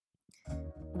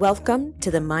Welcome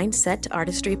to the Mindset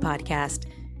Artistry Podcast.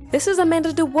 This is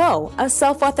Amanda DeWoe, a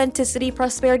self-authenticity,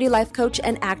 prosperity life coach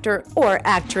and actor or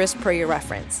actress per your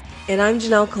reference. And I'm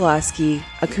Janelle Kolaski,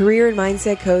 a career and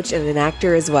mindset coach and an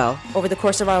actor as well. Over the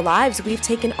course of our lives, we've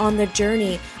taken on the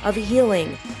journey of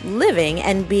healing, living,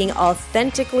 and being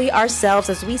authentically ourselves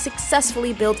as we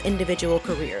successfully build individual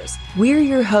careers. We're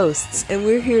your hosts, and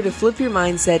we're here to flip your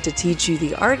mindset to teach you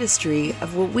the artistry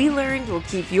of what we learned will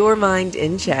keep your mind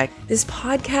in check. This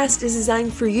podcast is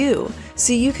designed for you,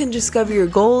 so you can discover your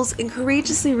goals and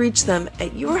courageously reach them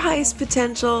at your highest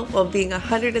potential while being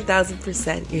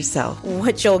 100,000% yourself.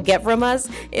 What you'll get from us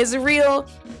is real,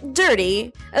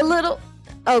 dirty,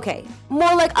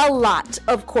 more like a lot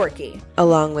of quirky.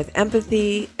 Along with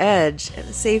empathy, edge, and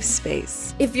a safe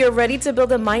space. If you're ready to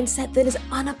build a mindset that is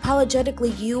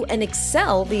unapologetically you and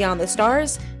excel beyond the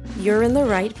stars, you're in the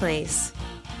right place.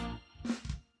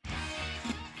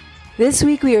 This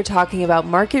week we are talking about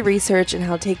market research and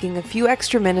how taking a few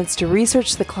extra minutes to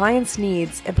research the client's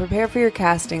needs and prepare for your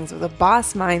castings with a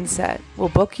boss mindset will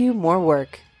book you more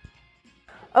work.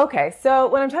 Okay, so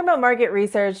when I'm talking about market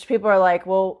research, people are like,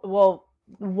 well,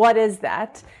 what is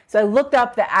that? So I looked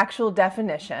up the actual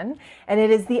definition, and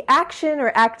it is the action or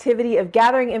activity of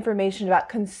gathering information about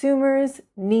consumers'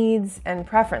 needs and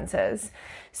preferences.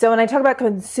 So when I talk about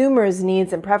consumers'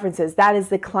 needs and preferences, that is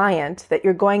the client that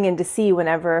you're going in to see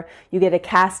whenever you get a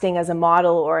casting as a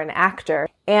model or an actor.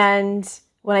 And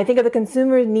when I think of the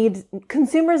consumers'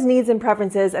 needs and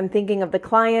preferences, I'm thinking of the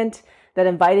client that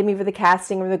invited me for the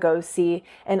casting or the go-see,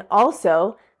 and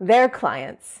also their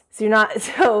clients.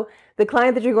 So the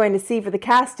client that you're going to see for the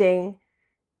casting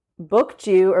booked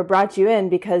you or brought you in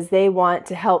because they want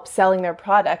to help selling their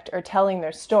product or telling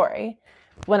their story.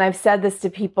 When I've said this to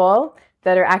people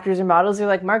that are actors or models, they're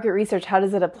like, market research, how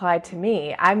does it apply to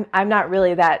me? I'm not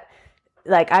really that,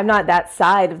 I'm not that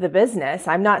side of the business.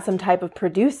 I'm not some type of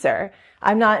producer.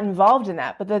 I'm not involved in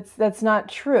that, but that's not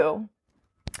true.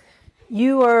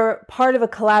 You are part of a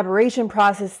collaboration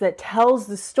process that tells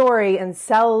the story and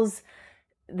sells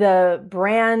the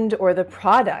brand or the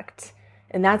product.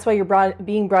 And that's why you're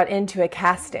being brought into a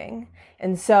casting.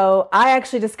 And so I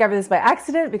actually discovered this by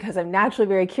accident because I'm naturally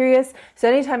very curious. So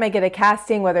anytime I get a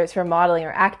casting, whether it's for modeling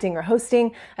or acting or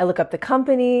hosting, I look up the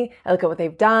company, I look at what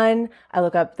they've done, I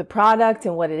look up the product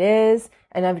and what it is.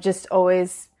 And I've just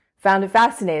always found it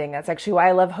fascinating. That's actually why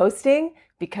I love hosting,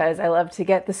 because I love to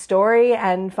get the story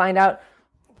and find out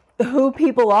who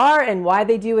people are and why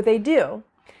they do what they do.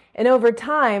 And over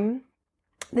time,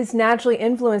 this naturally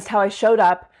influenced how I showed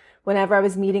up whenever I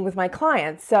was meeting with my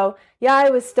clients. So yeah, I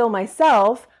was still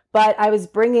myself, but I was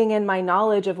bringing in my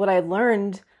knowledge of what I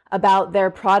learned about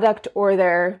their product or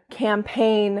their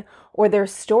campaign or their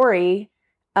story.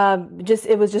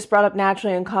 It was just brought up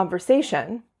naturally in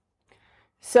conversation.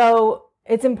 So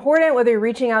it's important whether you're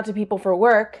reaching out to people for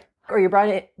work or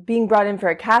you're being brought in for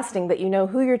a casting that you know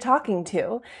who you're talking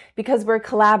to, because we're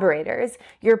collaborators.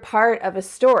 You're part of a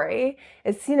story.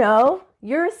 It's,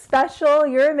 you're special,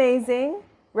 you're amazing,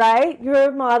 right? You're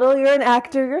a model, you're an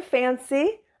actor, you're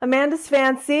fancy. Amanda's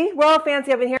fancy. We're all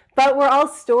fancy up in here, but we're all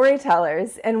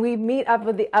storytellers, and we meet up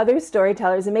with the other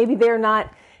storytellers, and maybe they're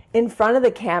not in front of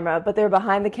the camera, but they're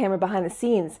behind the camera, behind the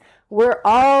scenes. We're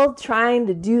all trying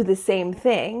to do the same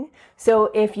thing. So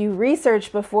if you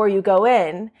research before you go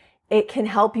in, it can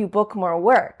help you book more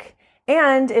work,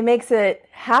 and it makes it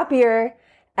happier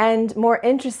and more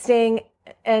interesting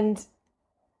and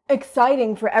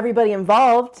exciting for everybody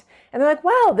involved. And they're like,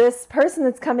 wow, this person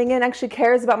that's coming in actually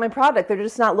cares about my product. They're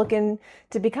just not looking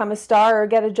to become a star or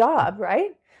get a job,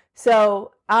 right?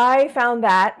 So I found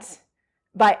that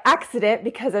by accident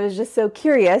because I was just so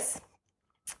curious.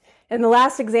 And the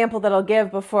last example that I'll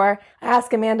give before I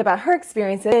ask Amanda about her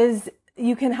experience is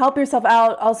you can help yourself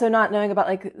out also not knowing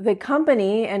about the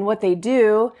company and what they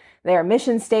do, their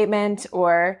mission statement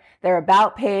or their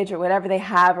about page or whatever they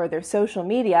have, or their social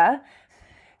media.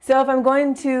 So if I'm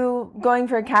going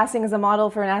for a casting as a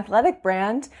model for an athletic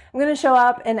brand, I'm going to show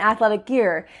up in athletic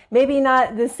gear. Maybe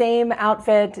not the same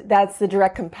outfit that's the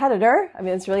direct competitor. I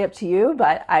mean, it's really up to you,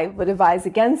 but I would advise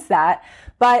against that.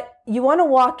 But you want to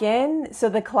walk in so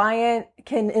the client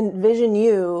can envision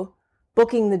you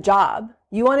booking the job.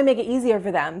 You want to make it easier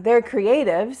for them. They're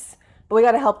creatives, but we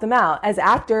got to help them out. As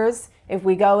actors, if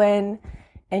we go in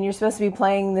and you're supposed to be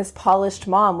playing this polished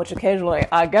mom, which occasionally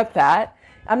I get that,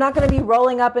 I'm not going to be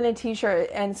rolling up in a t-shirt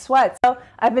and sweats. So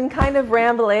I've been kind of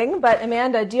rambling, but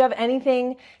Amanda, do you have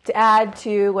anything to add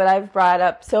to what I've brought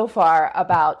up so far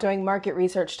about doing market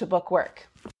research to book work?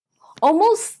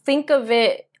 Almost think of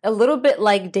it a little bit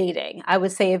like dating, I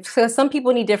would say. So some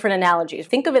people need different analogies.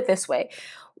 Think of it this way.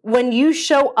 when you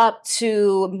show up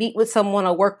to meet with someone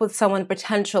or work with someone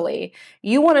potentially,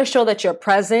 you want to show that you're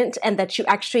present and that you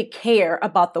actually care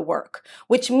about the work,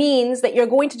 which means that you're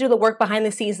going to do the work behind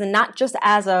the scenes and not just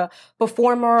as a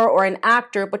performer or an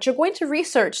actor, but you're going to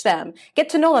research them, get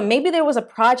to know them. Maybe there was a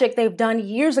project they've done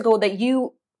years ago that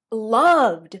you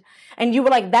loved and you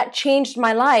were like, that changed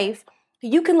my life.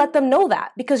 You can let them know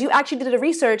that because you actually did the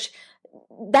research.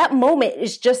 That moment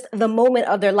is just the moment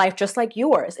of their life, just like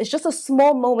yours. It's just a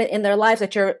small moment in their lives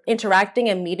that you're interacting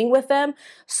and meeting with them.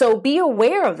 So be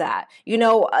aware of that.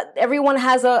 Everyone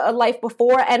has a life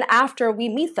before and after we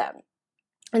meet them.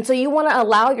 And so you want to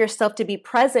allow yourself to be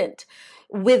present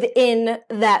within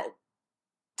that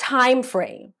time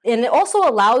frame. And it also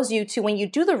allows you to, when you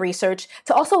do the research,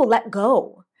 to also let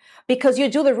go. Because you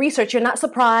do the research, you're not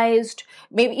surprised.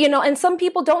 Maybe, and some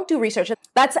people don't do research.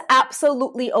 That's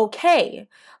absolutely okay.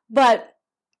 But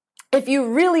if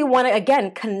you really want to,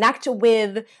 again, connect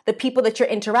with the people that you're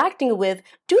interacting with,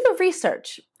 do the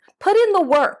research. Put in the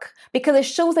work because it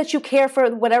shows that you care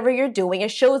for whatever you're doing.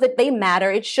 It shows that they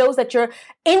matter. It shows that you're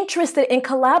interested in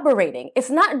collaborating.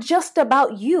 It's not just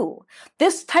about you.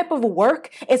 This type of work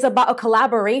is about a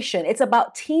collaboration. It's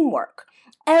about teamwork.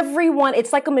 Everyone,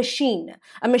 it's like a machine.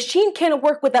 A machine can't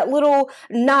work with that little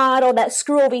knot or that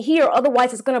screw over here.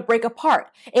 Otherwise, it's going to break apart.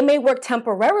 It may work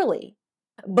temporarily,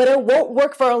 but it won't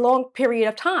work for a long period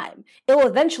of time. It will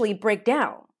eventually break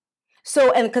down.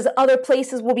 So, and because other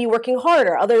places will be working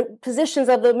harder, other positions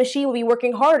of the machine will be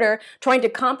working harder, trying to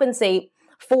compensate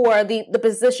for the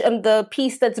position, the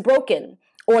piece that's broken,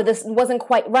 or this wasn't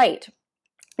quite right.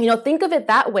 Think of it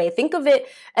that way. Think of it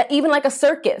even like a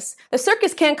circus. The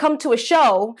circus can't come to a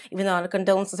show, even though I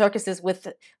condone circuses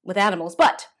with animals,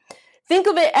 but think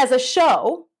of it as a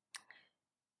show.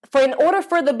 In order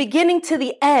for the beginning to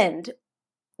the end,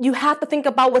 you have to think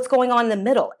about what's going on in the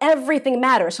middle. Everything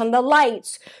matters, from the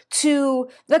lights to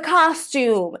the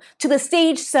costume, to the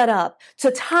stage setup, to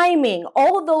timing.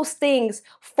 All of those things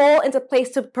fall into place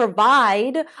to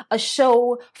provide a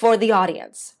show for the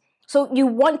audience. So you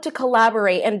want to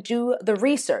collaborate and do the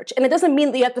research. And it doesn't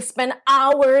mean that you have to spend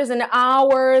hours and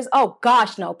hours. Oh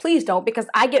gosh, no, please don't, because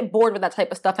I get bored with that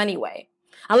type of stuff anyway.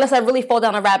 Unless I really fall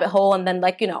down a rabbit hole and then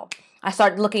I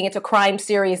start looking into crime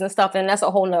series and stuff, and that's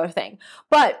a whole nother thing.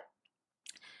 But,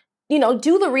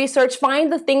 do the research,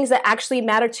 find the things that actually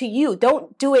matter to you.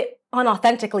 Don't do it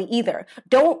unauthentically either.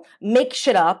 Don't make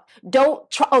shit up. Don't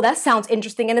try, oh, that sounds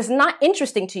interesting and it's not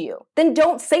interesting to you. Then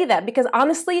don't say that, because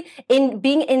honestly,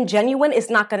 being ingenuine is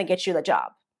not going to get you the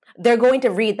job. They're going to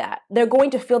read that. They're going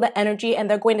to feel the energy and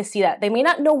they're going to see that. They may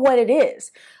not know what it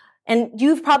is. And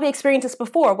you've probably experienced this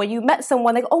before when you met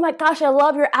someone like, oh my gosh, I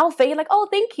love your outfit. You're like, oh,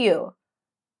 thank you.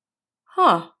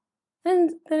 Huh.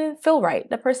 Then it didn't feel right.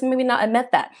 That person maybe not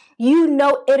admit that.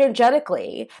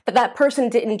 Energetically that person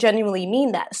didn't genuinely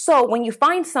mean that. So when you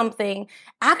find something,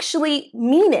 actually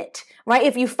mean it, right?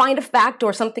 If you find a fact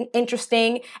or something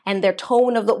interesting and their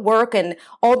tone of the work and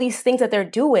all these things that they're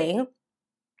doing,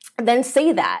 then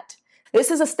say that. This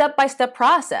is a step-by-step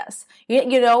process,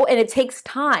 and it takes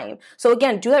time. So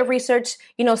again, do that research,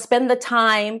 spend the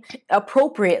time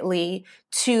appropriately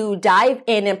to dive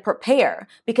in and prepare.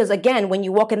 Because again, when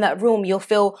you walk in that room, you'll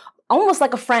feel almost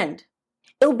like a friend.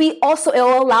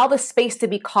 It'll allow the space to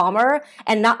be calmer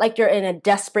and not like you're in a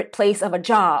desperate place of a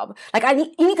job. Like,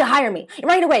 you need to hire me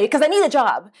right away because I need a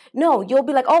job. No, you'll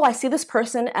be like, oh, I see this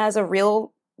person as a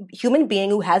real human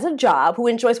being who has a job, who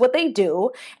enjoys what they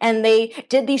do, and they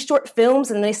did these short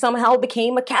films and they somehow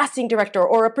became a casting director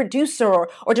or a producer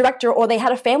or director, or they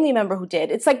had a family member who did.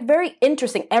 It's like very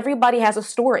interesting. Everybody has a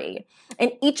story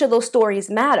and each of those stories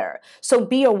matter. So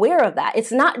be aware of that.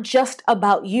 It's not just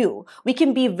about you. We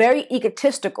can be very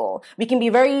egotistical. We can be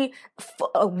very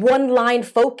one-line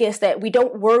focused that we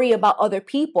don't worry about other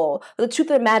people. But the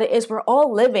truth of the matter is we're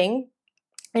all living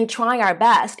and trying our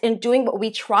best and doing what we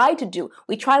try to do.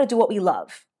 We try to do what we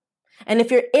love. And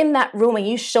if you're in that room and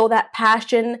you show that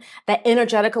passion, that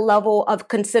energetical level of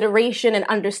consideration and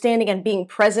understanding and being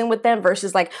present with them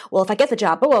versus like, well, if I get the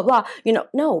job, blah, blah, blah,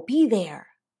 no, be there.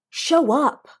 Show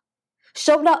up.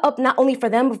 Show up not only for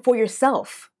them, but for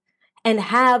yourself, and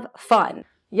have fun.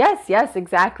 Yes,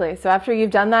 exactly. So after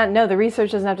you've done that, no, the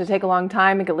research doesn't have to take a long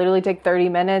time. It could literally take 30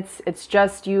 minutes. It's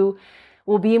just you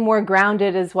will be more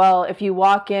grounded as well if you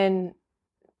walk in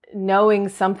knowing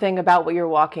something about what you're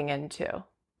walking into.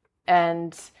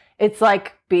 And it's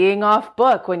like being off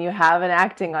book when you have an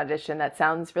acting audition. That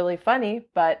sounds really funny,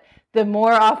 but the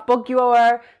more off book you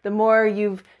are, the more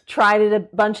you've tried it a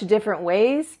bunch of different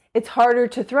ways, it's harder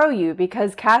to throw you,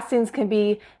 because castings can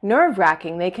be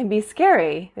nerve-wracking. They can be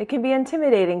scary. They can be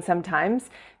intimidating sometimes,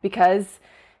 because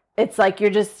it's like you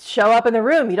just show up in the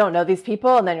room. You don't know these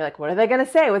people. And then you're like, what are they going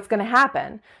to say? What's going to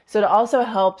happen? So it also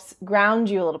helps ground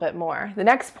you a little bit more. The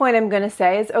next point I'm going to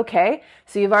say is, okay,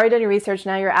 so you've already done your research.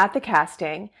 Now you're at the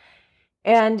casting.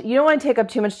 And you don't want to take up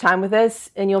too much time with this.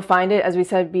 And you'll find it, as we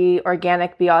said, be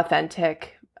organic, be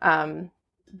authentic,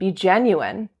 be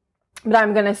genuine. But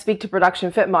I'm going to speak to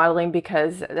production fit modeling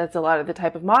because that's a lot of the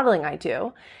type of modeling I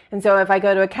do. And so if I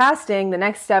go to a casting, the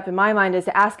next step in my mind is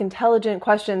to ask intelligent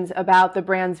questions about the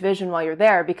brand's vision while you're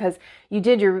there, because you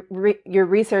did your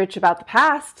research about the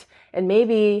past and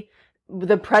maybe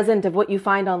the present of what you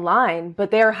find online, but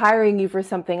they're hiring you for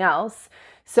something else.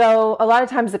 So a lot of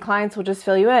times the clients will just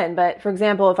fill you in. But for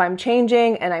example, if I'm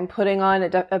changing and I'm putting on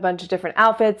a bunch of different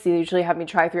outfits, you usually have me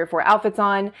try 3 or 4 outfits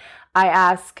on. I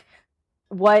ask,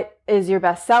 what is your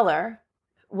best seller?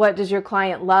 What does your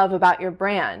client love about your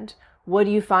brand? What do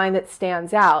you find that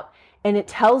stands out? And it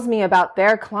tells me about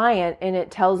their client, and it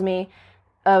tells me,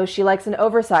 oh, she likes an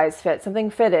oversized fit, something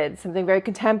fitted, something very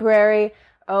contemporary.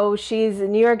 Oh, she's a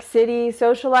New York City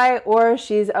socialite, or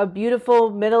she's a beautiful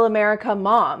middle America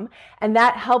mom. And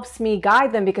that helps me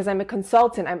guide them because I'm a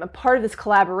consultant. I'm a part of this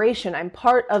collaboration. I'm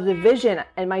part of the vision,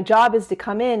 and my job is to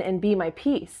come in and be my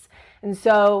piece. And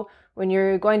so when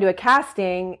you're going to a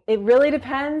casting, it really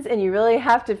depends and you really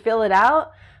have to fill it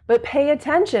out, but pay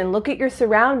attention, look at your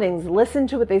surroundings, listen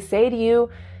to what they say to you.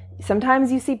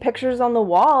 Sometimes you see pictures on the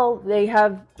wall. They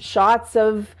have shots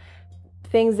of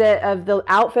things of the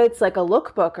outfits, like a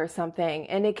lookbook or something,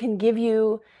 and it can give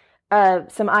you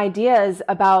some ideas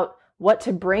about what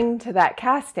to bring to that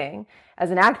casting. As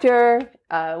an actor,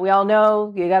 we all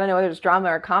know you got to know whether it's drama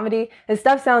or comedy. This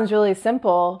stuff sounds really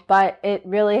simple, but it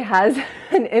really has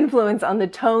an influence on the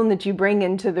tone that you bring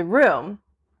into the room.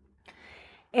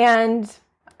 And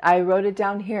I wrote it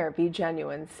down here, be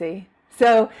genuine, see?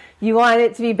 So you want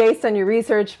it to be based on your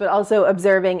research, but also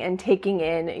observing and taking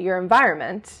in your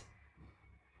environment.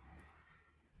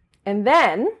 And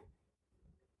then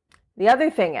the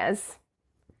other thing is,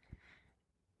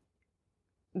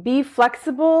 be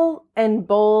flexible and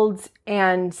bold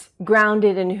and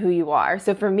grounded in who you are.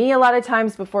 So for me, a lot of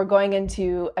times before going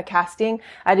into a casting,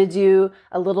 I had to do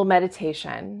a little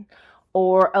meditation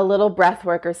or a little breath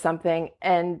work or something.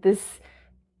 And this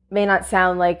may not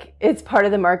sound like it's part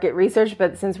of the market research,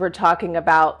 but since we're talking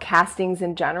about castings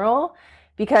in general,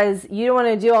 because you don't want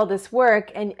to do all this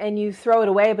work and you throw it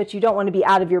away, but you don't want to be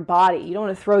out of your body. You don't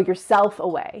want to throw yourself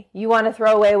away. You want to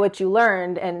throw away what you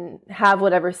learned and have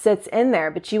whatever sits in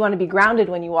there, but you want to be grounded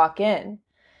when you walk in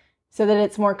so that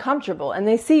it's more comfortable. And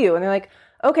they see you and they're like,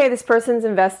 okay, this person's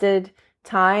invested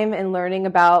time in learning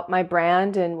about my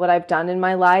brand and what I've done in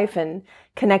my life and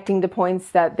connecting to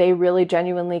points that they really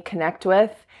genuinely connect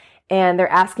with. And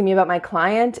they're asking me about my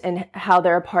client and how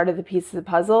they're a part of the piece of the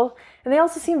puzzle. And they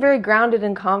also seem very grounded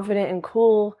and confident and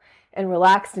cool and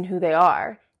relaxed in who they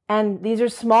are. And these are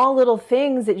small little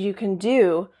things that you can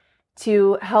do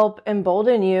to help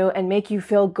embolden you and make you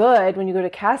feel good when you go to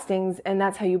castings. And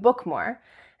that's how you book more.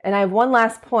 And I have one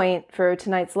last point for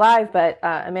tonight's live, but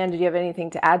Amanda, do you have anything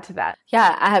to add to that?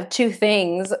 Yeah, I have 2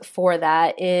 things for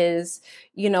that is,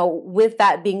 with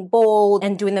that being bold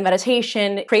and doing the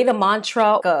meditation, create a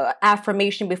mantra,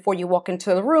 affirmation before you walk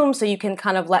into the room so you can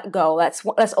kind of let go.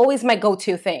 That's always my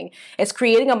go-to thing. It's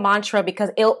creating a mantra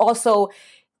because it'll also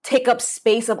take up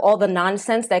space of all the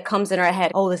nonsense that comes in our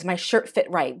head. Oh, is my shirt fit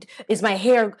right? Is my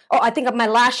hair, I think my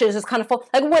lashes is kind of full.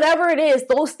 Like whatever it is,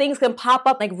 those things can pop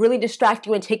up, like really distract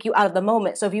you and take you out of the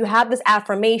moment. So if you have this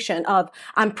affirmation of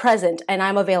I'm present and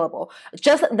I'm available,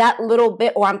 just that little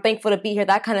bit, or I'm thankful to be here,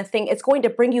 that kind of thing, it's going to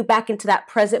bring you back into that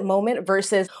present moment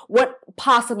versus what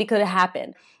possibly could have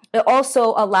happened. It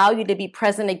also allows you to be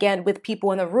present again with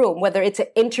people in the room, whether it's an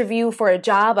interview for a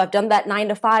job. I've done that 9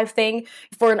 to 5 thing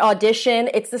for an audition.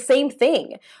 It's the same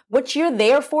thing. What you're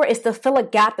there for is to fill a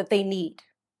gap that they need.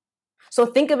 So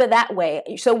think of it that way.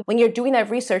 So when you're doing that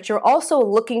research, you're also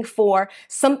looking for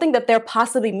something that they're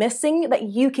possibly missing that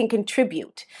you can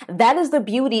contribute. That is the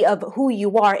beauty of who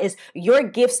you are, is your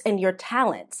gifts and your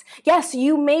talents. Yes,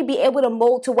 you may be able to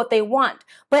mold to what they want,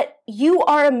 but you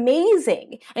are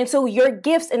amazing. And so your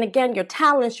gifts and again, your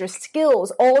talents, your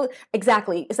skills,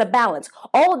 it's a balance.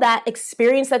 All that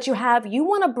experience that you have, you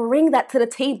want to bring that to the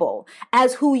table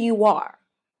as who you are.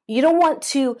 You don't want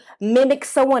to mimic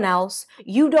someone else.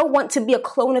 You don't want to be a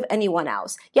clone of anyone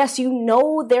else. Yes, you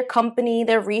know their company,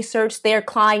 their research, their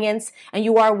clients, and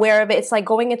you are aware of it. It's like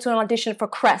going into an audition for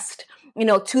Crest,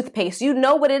 toothpaste. You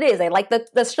know what it is. They like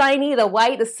the shiny, the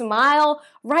white, the smile.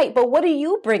 Right, but what are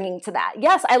you bringing to that?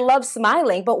 Yes, I love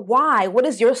smiling, but why? What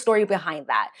is your story behind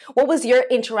that? What was your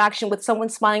interaction with someone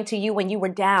smiling to you when you were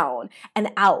down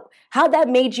and out? How that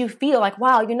made you feel like,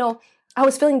 wow, I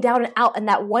was feeling down and out. And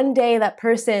that one day that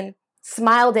person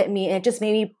smiled at me and it just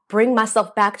made me bring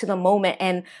myself back to the moment.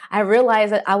 And I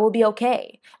realized that I will be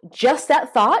okay. Just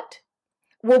that thought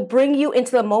will bring you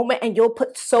into the moment and you'll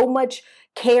put so much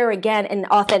care again and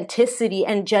authenticity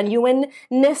and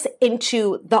genuineness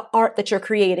into the art that you're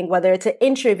creating, whether it's an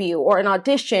interview or an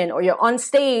audition or you're on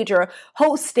stage or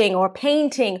hosting or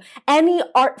painting, any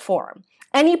art form,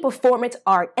 any performance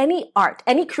art, any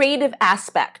creative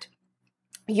aspect.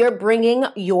 You're bringing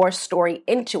your story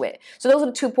into it. So those are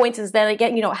the 2 points is then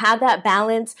again, have that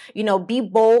balance, be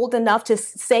bold enough to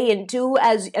say and do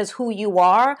as who you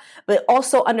are, but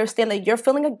also understand that you're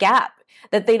filling a gap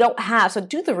that they don't have. So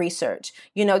do the research,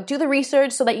 do the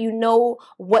research so that you know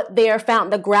what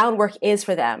the groundwork is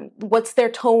for them. What's their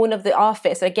tone of the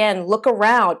office? Again, look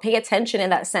around, pay attention in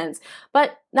that sense,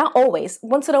 but not always.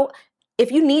 Once in a while,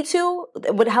 if you need to,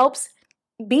 what helps,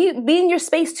 be in your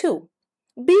space too.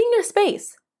 Be in your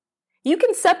space. You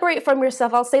can separate from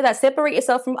yourself. I'll say that. Separate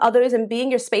yourself from others and be in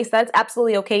your space. That's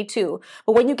absolutely okay too.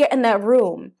 But when you get in that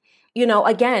room,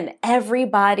 again,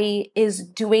 everybody is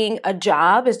doing a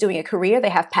job, is doing a career. They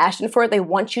have passion for it. They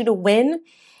want you to win.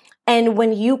 And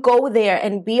when you go there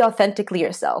and be authentically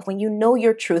yourself, when you know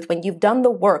your truth, when you've done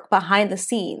the work behind the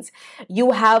scenes,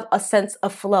 you have a sense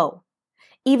of flow.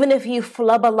 Even if you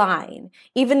flub a line,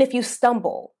 even if you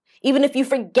stumble, even if you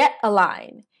forget a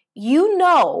line,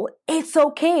 it's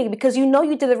okay because you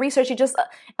did the research. You just,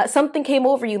 something came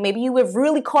over you. Maybe you were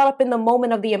really caught up in the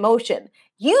moment of the emotion.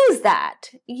 Use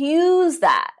that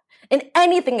in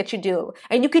anything that you do.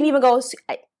 And you can even go,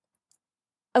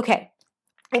 okay,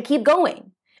 and keep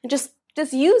going and just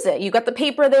use it. You got the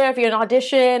paper there. If you're an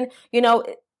audition,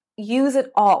 use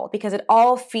it all because it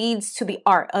all feeds to the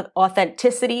art of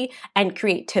authenticity and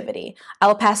creativity. I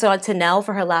will pass it on to Nell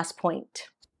for her last point.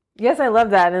 Yes, I love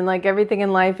that. And like everything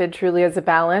in life, it truly is a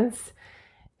balance.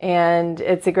 And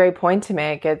it's a great point to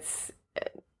make.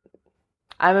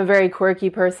 I'm a very quirky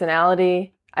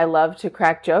personality. I love to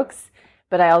crack jokes,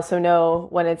 but I also know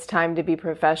when it's time to be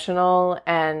professional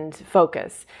and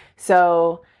focus.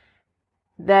 So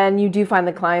then you do find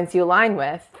the clients you align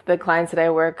with. The clients that I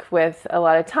work with a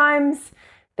lot of times,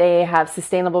 they have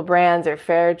sustainable brands or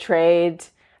fair trade,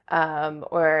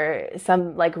 or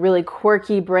some like really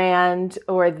quirky brand,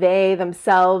 or they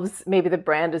themselves, maybe the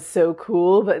brand is so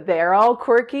cool, but they're all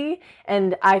quirky.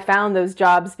 And I found those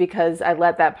jobs because I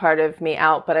let that part of me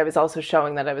out, but I was also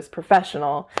showing that I was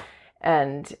professional.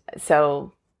 And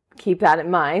so keep that in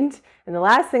mind. And the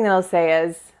last thing that I'll say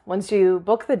is once you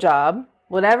book the job,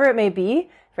 whatever it may be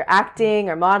for acting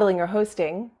or modeling or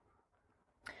hosting,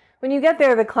 when you get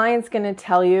there, the client's going to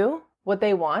tell you what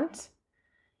they want.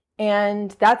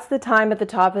 And that's the time at the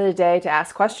top of the day to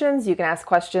ask questions. You can ask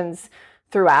questions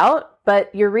throughout,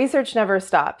 but your research never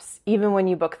stops, even when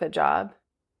you book the job.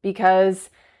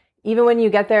 Because even when you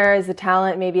get there as a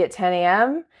talent, maybe at 10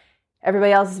 a.m.,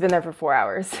 everybody else has been there for 4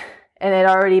 hours and it had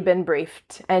already been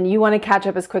briefed. And you want to catch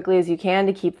up as quickly as you can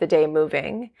to keep the day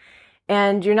moving.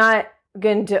 And you're not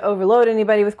going to overload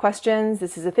anybody with questions.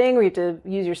 This is a thing where you have to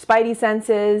use your spidey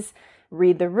senses,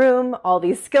 read the room, all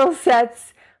these skill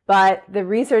sets. But the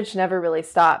research never really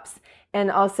stops. And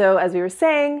also, as we were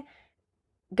saying,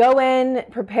 go in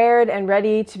prepared and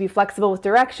ready to be flexible with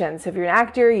direction. So if you're an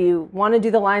actor, you want to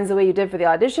do the lines the way you did for the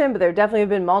audition, but there definitely have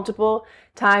been multiple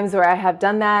times where I have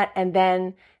done that and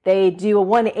then they do a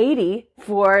 180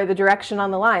 for the direction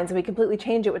on the lines and we completely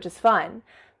change it, which is fun.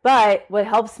 But what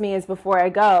helps me is before I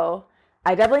go,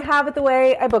 I definitely have it the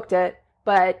way I booked it,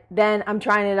 but then I'm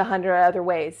trying it 100 other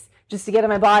ways. Just to get in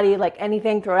my body, like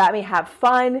anything, throw it at me, have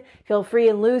fun, feel free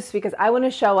and loose, because I want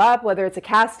to show up, whether it's a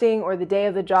casting or the day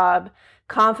of the job,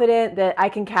 confident that I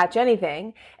can catch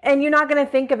anything. And you're not going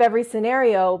to think of every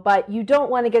scenario, but you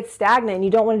don't want to get stagnant. You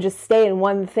don't want to just stay in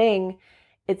one thing.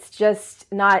 It's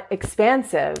just not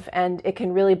expansive and it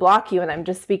can really block you. And I'm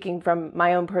just speaking from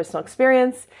my own personal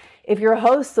experience. If you're a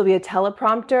host, there'll be a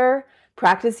teleprompter.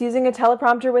 Practice using a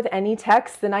teleprompter with any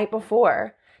text the night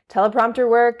before. Teleprompter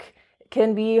work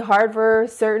can be hard for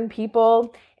certain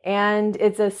people and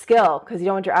it's a skill because you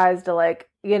don't want your eyes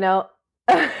to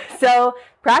so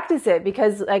practice it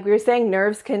because like we were saying,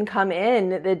 nerves can come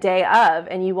in the day of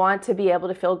and you want to be able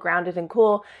to feel grounded and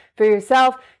cool for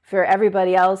yourself, for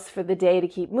everybody else, for the day to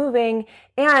keep moving.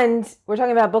 And we're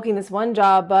talking about booking this one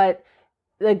job, but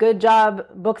the good job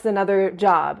books another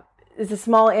job. It's a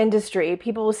small industry.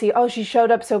 People will see, oh, she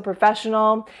showed up so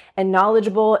professional and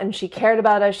knowledgeable and she cared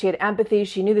about us. She had empathy.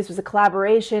 She knew this was a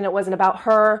collaboration. It wasn't about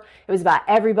her. It was about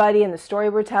everybody and the story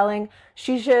we're telling.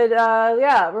 She should,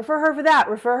 refer her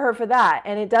for that.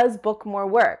 And it does book more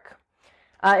work.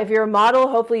 If you're a model,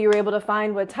 hopefully you were able to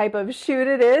find what type of shoot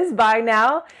it is by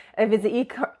now. If it's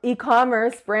an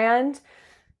e-commerce brand,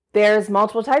 there's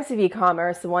multiple types of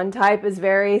e-commerce. One type is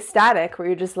very static, where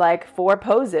you're just like 4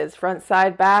 poses, front,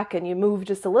 side, back, and you move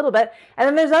just a little bit. And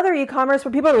then there's other e-commerce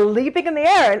where people are leaping in the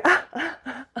air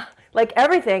and like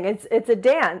everything. It's a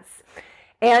dance.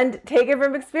 And take it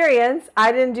from experience,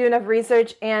 I didn't do enough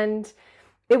research, and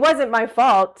it wasn't my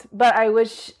fault, but I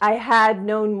wish I had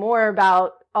known more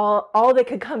about all that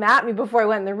could come at me before I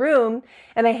went in the room,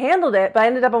 and I handled it. But I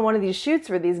ended up on one of these shoots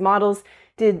where these models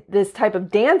did this type of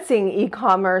dancing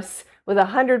e-commerce with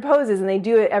 100 poses, and they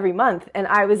do it every month. And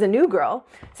I was a new girl.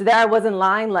 So there I was in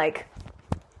line, like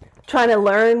trying to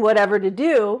learn whatever to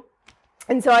do.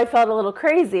 And so I felt a little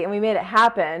crazy, and we made it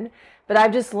happen. But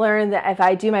I've just learned that if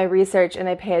I do my research and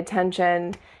I pay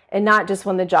attention, and not just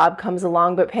when the job comes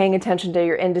along, but paying attention to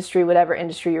your industry, whatever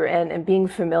industry you're in, and being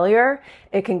familiar,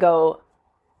 it can go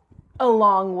a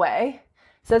long way.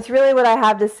 So that's really what I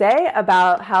have to say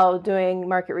about how doing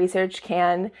market research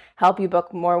can help you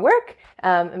book more work.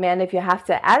 Amanda, if you have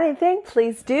to add anything,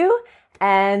 please do.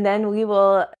 And then we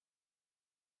will.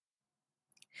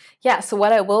 Yeah, so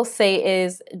what I will say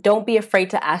is don't be afraid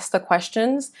to ask the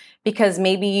questions, because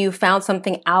maybe you found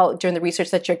something out during the research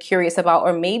that you're curious about,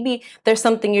 or maybe there's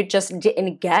something you just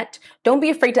didn't get. Don't be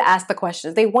afraid to ask the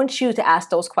questions. They want you to ask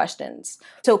those questions.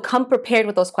 So come prepared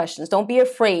with those questions. Don't be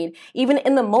afraid. Even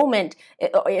in the moment,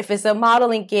 if it's a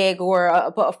modeling gig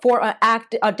or for an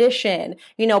act audition,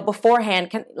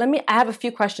 beforehand, I have a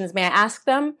few questions. May I ask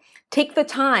them? Take the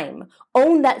time.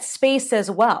 Own that space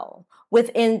as well.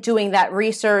 Within doing that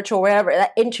research or whatever,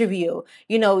 that interview,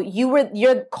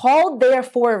 you're called there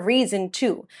for a reason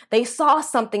too. They saw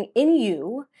something in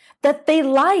you that they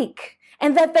like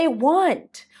and that they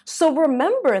want. So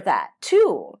remember that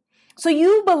too. So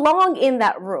you belong in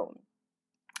that room.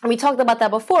 And we talked about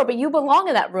that before, but you belong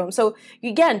in that room. So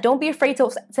again, don't be afraid to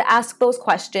ask those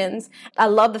questions. I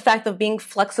love the fact of being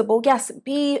flexible. Yes,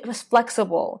 be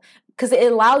flexible, because it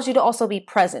allows you to also be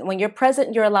present. When you're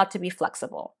present, you're allowed to be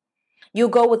flexible. You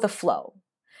go with the flow,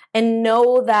 and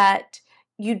know that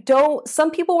some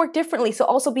people work differently. So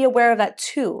also be aware of that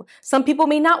too. Some people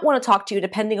may not want to talk to you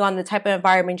depending on the type of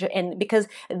environment you're in, because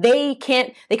they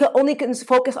can only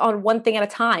focus on one thing at a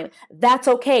time. That's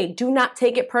okay. Do not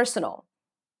take it personal.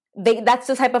 That's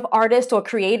the type of artist or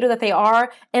creator that they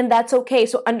are, and that's okay.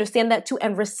 So understand that too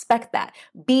and respect that.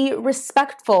 Be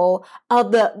respectful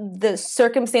of the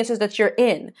circumstances that you're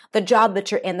in, the job that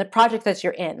you're in, the project that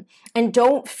you're in, and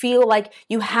don't feel like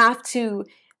you have to,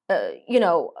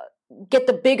 get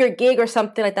the bigger gig or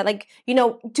something like that.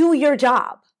 Do your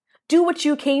job. Do what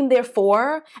you came there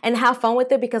for and have fun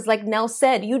with it, because like Nell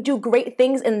said, you do great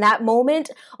things in that moment,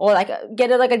 or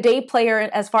get a day player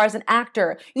as far as an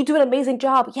actor. You do an amazing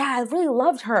job. Yeah, I really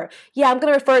loved her. Yeah, I'm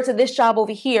going to refer to this job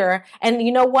over here. And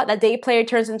you know what? That day player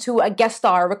turns into a guest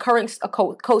star, recurring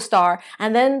co-star,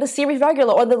 and then the series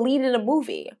regular or the lead in a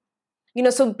movie.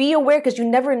 So be aware, because you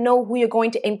never know who you're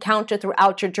going to encounter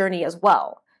throughout your journey as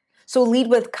well. So lead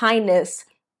with kindness.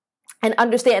 And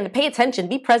understand and pay attention.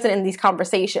 Be present in these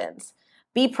conversations.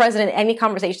 Be present in any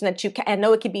conversation that you can. I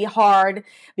know it can be hard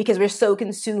because we're so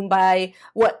consumed by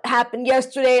what happened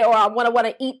yesterday, or what I want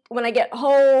to eat when I get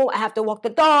home. I have to walk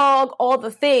the dog, all the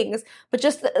things. But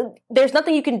just there's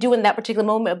nothing you can do in that particular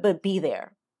moment but be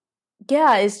there.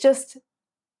 Yeah, it's just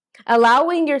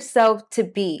allowing yourself to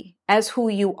be as who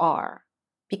you are,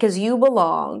 because you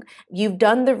belong. You've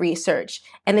done the research,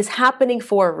 and it's happening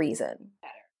for a reason.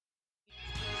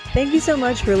 Thank you so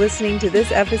much for listening to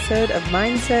this episode of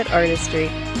Mindset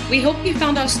Artistry. We hope you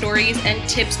found our stories and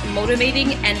tips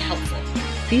motivating and helpful.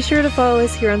 Be sure to follow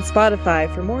us here on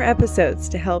Spotify for more episodes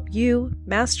to help you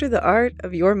master the art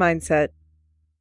of your mindset.